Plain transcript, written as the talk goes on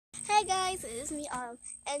Hi guys, it is me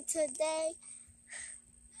and today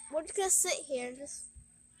we're just gonna sit here and just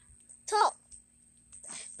talk.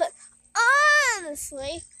 But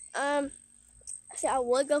honestly, see, I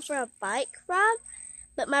would go for a bike ride,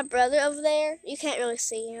 but my brother over there, you can't really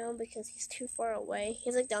see him because he's too far away.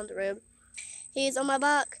 He's like down the road. He's on my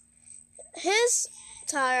bike. His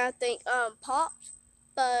tire, I think, popped,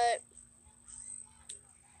 but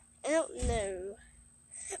I don't know.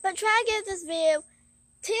 But try to get this video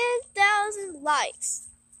 10,000 likes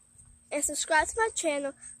and subscribe to my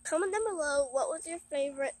channel. Comment down below what was your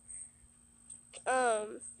favorite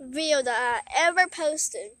video that I ever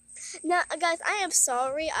posted. Now guys, I am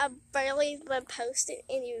sorry I barely been posting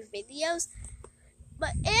any videos,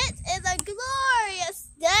 but it is a glorious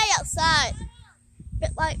day outside.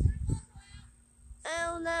 But like, I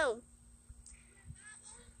don't know.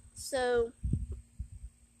 So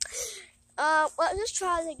let's just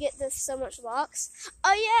try to get this so much likes.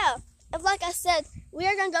 Oh yeah, and like I said, we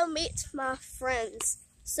are gonna go meet my friends.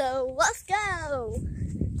 So let's go.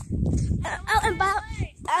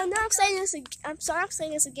 I know I'm saying this. I'm sorry I'm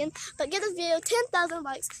saying this again, but give this video 10,000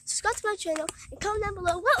 likes. Subscribe to my channel and comment down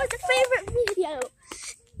below what was your favorite video.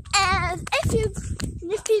 And if you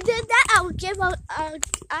did that, I will give out.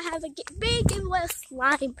 I have a big giveaway of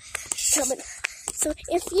slime coming. So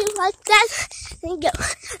if you like that, then go.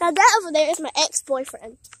 Now that over there is my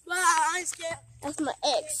ex-boyfriend. That's my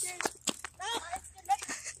ex.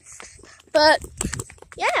 But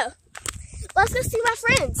yeah, let's go see my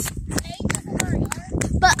friends.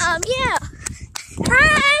 But yeah.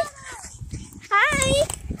 Hi.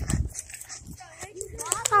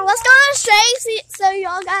 Let's go on straight so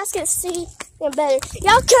y'all guys can see them better.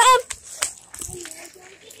 Y'all come.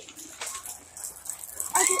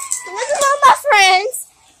 Okay, so this is all my friends.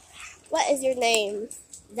 What is your name?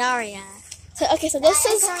 Daria. So this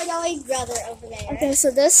is my brother over there. Okay,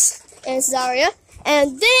 so this is Daria,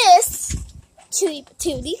 and this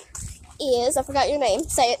Tootie is, I forgot your name.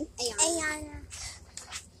 Say it. Ayana.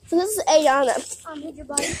 So this is Ayana. Hit your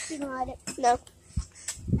body. You can hide it. No.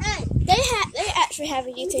 They actually have a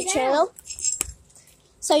YouTube channel.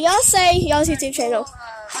 So y'all say y'all's YouTube channel.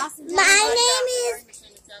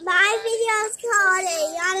 My video is called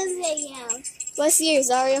Ayana's Video. What's yours,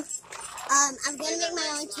 Daria? I'm gonna make my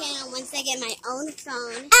own channel once I get my own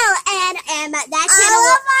phone. Oh, and that channel. I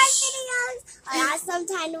love my videos. I got some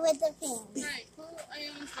time with the fans.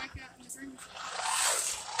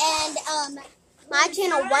 And my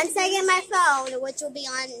channel once I get my phone, which will be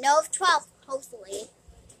on November 12th, hopefully.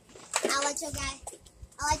 I'll let you guys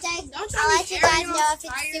know if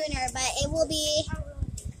it's sooner, but it will be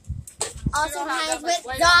awesome times with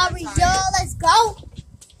Daria. Let's go.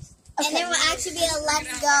 Okay. And there will actually be a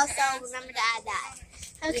let's go, so remember to add that.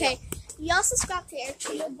 Okay. Y'all subscribe to their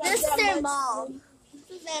channel. This is their mom.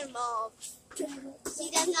 She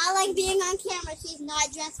does not like being on camera. She's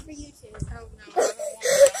not dressed for YouTube. Oh, no.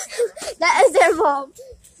 That is their mom.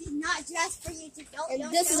 She's not dressed for YouTube.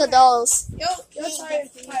 And this is the dolls.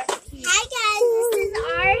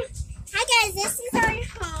 Hi guys, this is our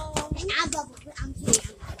home. And I'm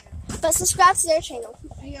kidding. But subscribe to their channel.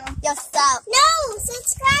 Yo, stop. No,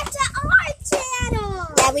 subscribe to our channel.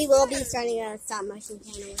 Yeah, we will be starting a stop motion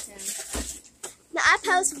channel with her. Now I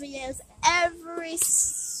post videos every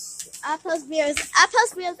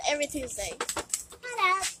Tuesday.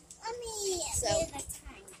 Hold up. Let me So. do the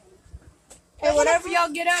time. Hey, whatever y'all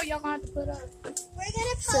get out, y'all gonna have to put up. We're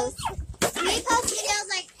gonna post. We post videos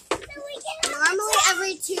like normally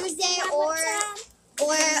every Tuesday or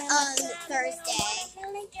Thursday.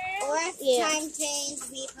 Or if time change,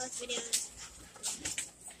 we post videos.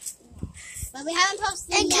 But we haven't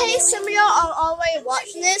posted. In case some of y'all are already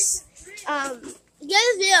watching this, give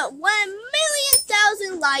this video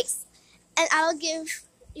 1,000,000 likes, and I'll give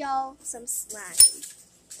y'all some slime.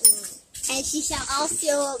 And she shall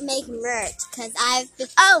also make merch, because I've been.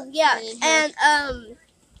 Oh yeah, and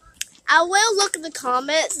I will look in the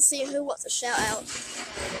comments to see who wants a shout out.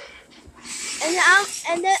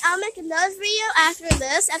 And then I'll make another video after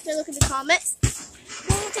this, after I look at the comments.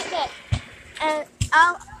 Take that. And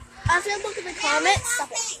after I look at the comments,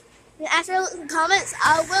 stop it. And after I look at the comments,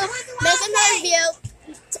 I will make another video,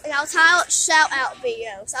 and I'll title it shout out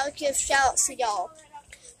video. So I'll give shout outs to y'all.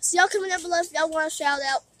 So y'all comment down below if y'all want a shout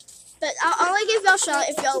out. But I'll only give y'all a shout out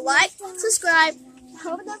if y'all like, subscribe,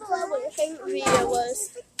 comment down below what your favorite video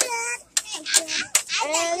was.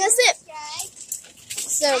 And that's it.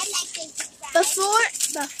 So before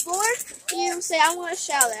you say I want a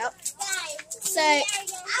shout out, say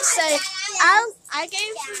I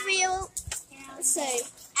gave the video. Say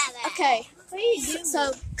okay.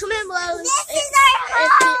 So comment down below.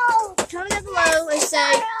 Comment down below and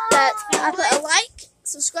say that put a like,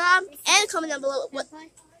 subscribe, and comment down below.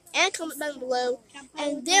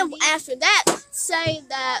 And then after that, say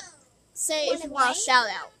if you want a shout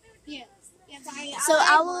out. So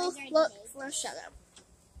I will look for a shout out.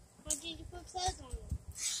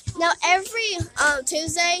 Now every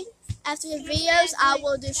Tuesday after the videos, I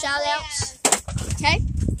will do shout outs. Okay?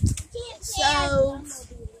 So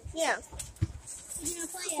yeah.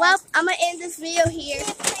 Well, I'm gonna end this video here.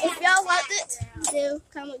 If y'all liked it, do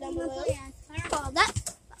comment down below. Follow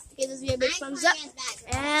that. Give this video a big thumbs up.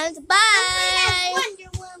 And bye.